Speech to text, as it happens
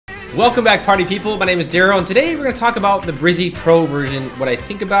Welcome back, party people. My name is Darrel, and today we're going to talk about the Brizy Pro version, what I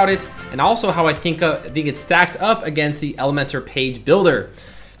think about it, and also how I think it's stacked up against the Elementor page builder.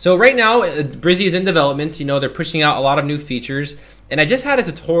 So right now, Brizy is in development. You know, they're pushing out a lot of new features, and I just had a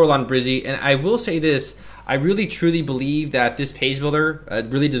tutorial on Brizy, and I will say this: I really truly believe that this page builder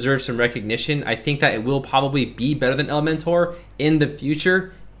really deserves some recognition. I think that it will probably be better than Elementor in the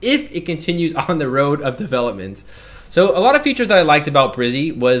future if it continues on the road of development. So a lot of features that I liked about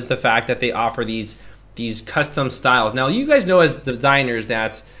Brizy was the fact that they offer these custom styles. Now, you guys know as designers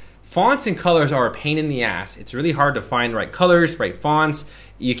that fonts and colors are a pain in the ass. It's really hard to find right colors, right fonts.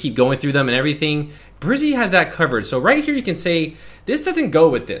 You keep going through them and everything. Brizy has that covered. So right here you can say, this doesn't go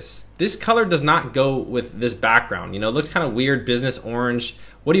with this. This color does not go with this background. You know, it looks kind of weird, business orange.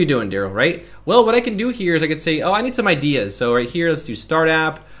 What are you doing, Darrel, right? Well, what I can do here is I could say, oh, I need some ideas. So right here, let's do Start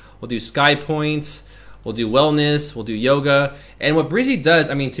App. We'll do Sky Points. We'll do wellness, we'll do yoga. And what Brizy does,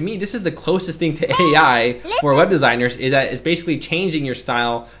 I mean, to me, this is the closest thing to AI for web designers, is that it's basically changing your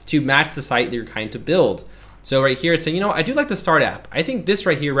style to match the site that you're trying to build. So right here, it's saying, you know, I do like the Start App. I think this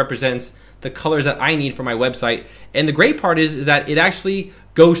right here represents the colors that I need for my website. And the great part is that it actually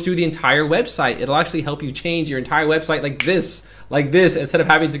goes through the entire website. It'll actually help you change your entire website like this, instead of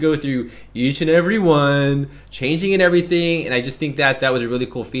having to go through each and every one, changing and everything. And I just think that that was a really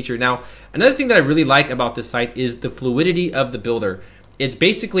cool feature. Now, another thing that I really like about this site is the fluidity of the builder. It's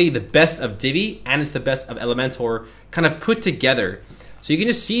basically the best of Divi and it's the best of Elementor kind of put together. So you can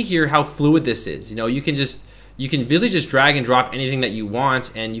just see here how fluid this is. You know, you can really just drag and drop anything that you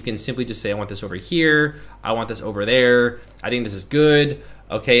want, and you can simply just say, I want this over here, I want this over there, I think this is good,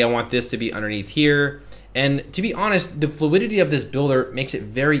 okay, I want this to be underneath here. And to be honest, the fluidity of this builder makes it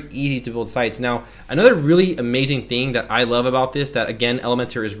very easy to build sites. Now, another really amazing thing that I love about this, that again,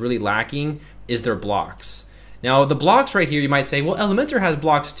 Elementor is really lacking, is their blocks. Now, the blocks right here, you might say, well, Elementor has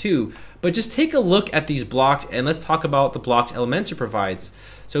blocks too, but just take a look at these blocks and let's talk about the blocks Elementor provides.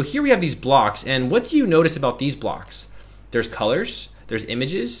 So here we have these blocks, and what do you notice about these blocks? There's colors, there's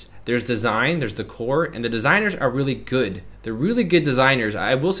images, there's design, there's the core, and the designers are really good. They're really good designers.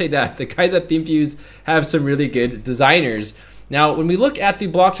 I will say that. The guys at ThemeFuse have some really good designers. Now, when we look at the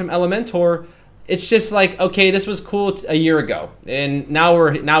blocks from Elementor, it's just like, okay, this was cool a year ago, and now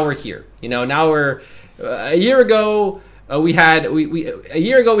we're here. You know, now we're a year ago we had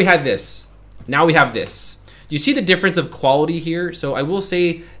this. Now we have this. Do you see the difference of quality here? So I will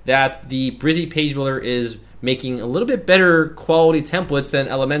say that the Brizy page builder is making a little bit better quality templates than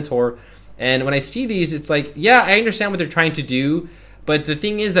Elementor. And when I see these, it's like, yeah, I understand what they're trying to do, but the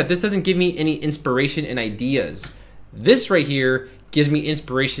thing is that this doesn't give me any inspiration and ideas. This right here gives me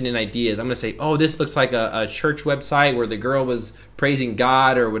inspiration and ideas. I'm gonna say, oh, this looks like a church website where the girl was praising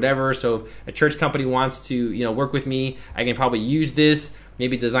God or whatever. So if a church company wants to, you know, work with me, I can probably use this,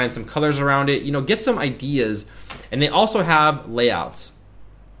 maybe design some colors around it, you know, get some ideas. And they also have layouts.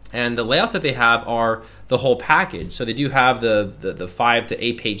 And the layouts that they have are the whole package. So they do have the 5 to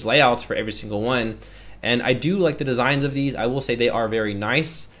 8 page layouts for every single one. And I do like the designs of these. I will say they are very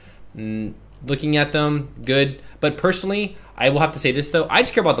nice. Looking at them, good. But personally, I will have to say this though, I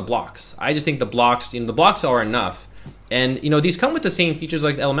just care about the blocks. I just think the blocks, you know, the blocks are enough. And, you know, these come with the same features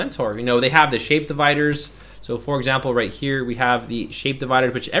like Elementor. You know, they have the shape dividers. So for example, right here, we have the shape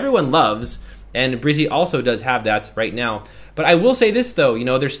divider, which everyone loves. And Brizy also does have that right now. But I will say this though, you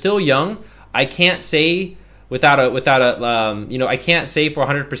know, they're still young. I can't say without a you know, I can't say for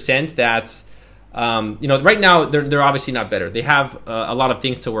 100% that, you know, right now they're obviously not better. They have a lot of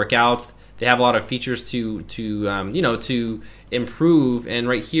things to work out. They have a lot of features to you know, to improve. And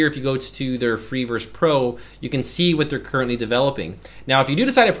right here, if you go to their free versus pro, you can see what they're currently developing. Now, if you do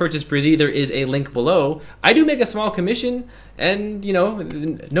decide to purchase Brizy, there is a link below. I do make a small commission, and you know,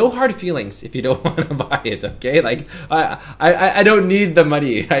 no hard feelings if you don't want to buy it. Okay, like I don't need the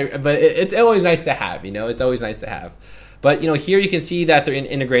money, but it's always nice to have. You know, it's always nice to have. But you know, here you can see that they're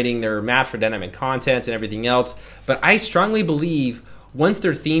integrating their maps for dynamic content and everything else. But I strongly believe once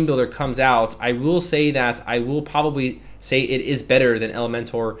their theme builder comes out, I will say that I will probably say it is better than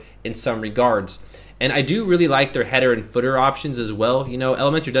Elementor in some regards. And I do really like their header and footer options as well. You know,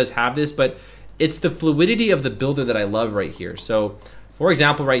 Elementor does have this, but it's the fluidity of the builder that I love right here. So for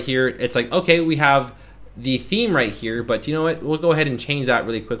example, right here, it's like, okay, we have the theme right here, but you know what? We'll go ahead and change that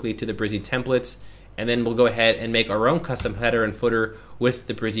really quickly to the Brizy templates. And then we'll go ahead and make our own custom header and footer with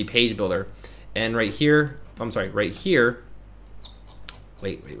the Brizy page builder. And right here, I'm sorry, right here,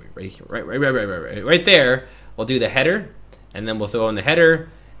 right here, right there, we'll do the header, and then we'll throw in the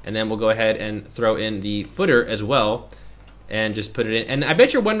header, and then we'll go ahead and throw in the footer as well, and just put it in. And I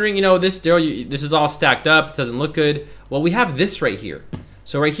bet you're wondering, you know, this, Darrel, this is all stacked up, it doesn't look good. Well, we have this right here.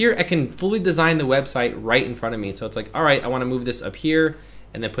 So right here, I can fully design the website right in front of me. So it's like, all right, I want to move this up here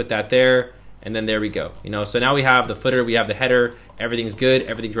and then put that there. And then there we go. So now we have the footer, we have the header, everything's good,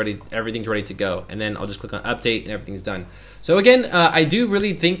 everything's ready to go. And then I'll just click on update and everything's done. So again, I do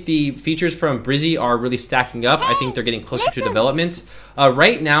really think the features from Brizy are really stacking up. I think they're getting closer to development.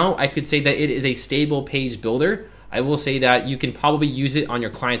 Right now, I could say that it is a stable page builder. I will say that you can probably use it on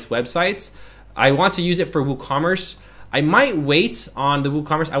your clients' websites. I want to use it for WooCommerce. I might wait on the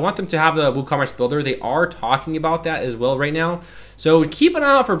WooCommerce. I want them to have the WooCommerce builder. They are talking about that as well right now. So keep an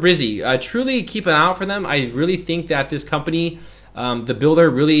eye out for Brizy. Truly keep an eye out for them. I really think that this company, the builder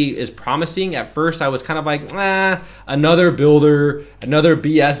really is promising. At first, I was kind of like, another builder, another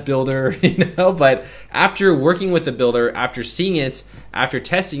BS builder, But after working with the builder, after seeing it, after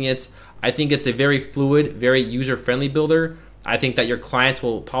testing it, I think it's a very fluid, very user-friendly builder. I think that your clients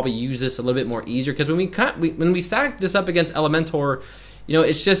will probably use this a little bit more easier because when we stack this up against Elementor,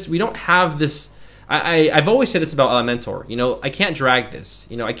 it's just we don't have this. I've always said this about Elementor. I can't drag this.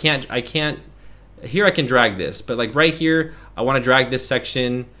 I can't. Here I can drag this, but like right here, I want to drag this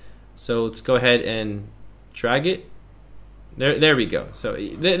section. So let's go ahead and drag it. There we go. So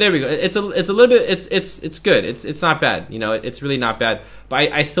there we go. It's a little bit. It's good. It's not bad. It's really not bad.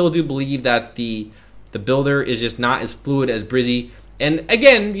 But I still do believe that the builder is just not as fluid as Brizy. And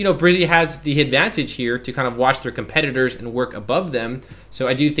again, Brizy has the advantage here to kind of watch their competitors and work above them. So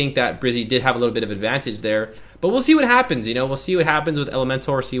I do think that Brizy did have a little bit of advantage there. But we'll see what happens. We'll see what happens with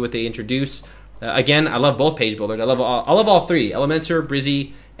Elementor, see what they introduce. Again, I love both page builders. I love all three: Elementor,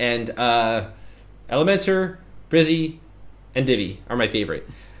 Brizy, and Elementor, Brizy, and Divi are my favorite.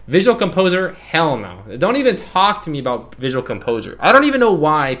 Visual Composer, hell no. Don't even talk to me about Visual Composer. I don't even know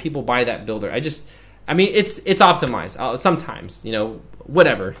why people buy that builder. I mean, it's optimized sometimes,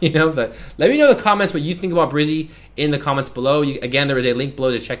 whatever, but let me know in the comments what you think about Brizy in the comments below. Again, there is a link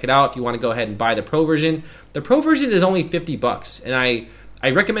below to check it out if you want to go ahead and buy the Pro version. The Pro version is only $50, and I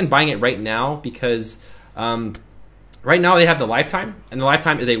recommend buying it right now because right now they have the lifetime, and the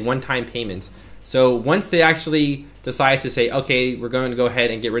lifetime is a one-time payment. So once they actually decide to say, okay, we're going to go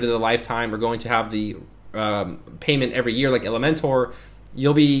ahead and get rid of the lifetime, we're going to have the payment every year like Elementor,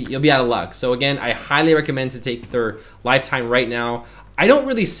 you'll be out of luck. So again, I highly recommend to take their lifetime right now. I don't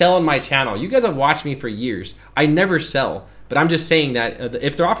really sell on my channel. You guys have watched me for years. I never sell, but I'm just saying that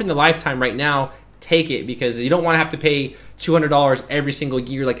if they're offering the lifetime right now, take it because you don't want to have to pay $200 every single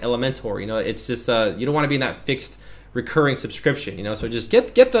year like Elementor. It's just you don't want to be in that fixed recurring subscription. So just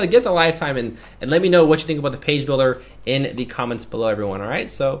get the lifetime and let me know what you think about the page builder in the comments below, everyone. All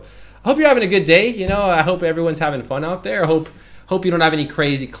right. So I hope you're having a good day. I hope everyone's having fun out there. I hope you don't have any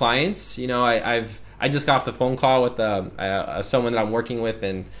crazy clients. I just got off the phone call with someone that I'm working with,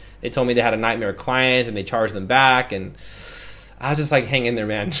 and they told me they had a nightmare client and they charged them back, and I was just like, hang in there,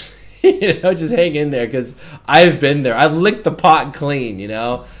 man. Just hang in there because I've been there. I've licked the pot clean.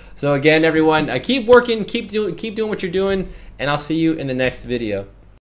 So again, everyone, keep working, keep doing what you're doing, and I'll see you in the next video.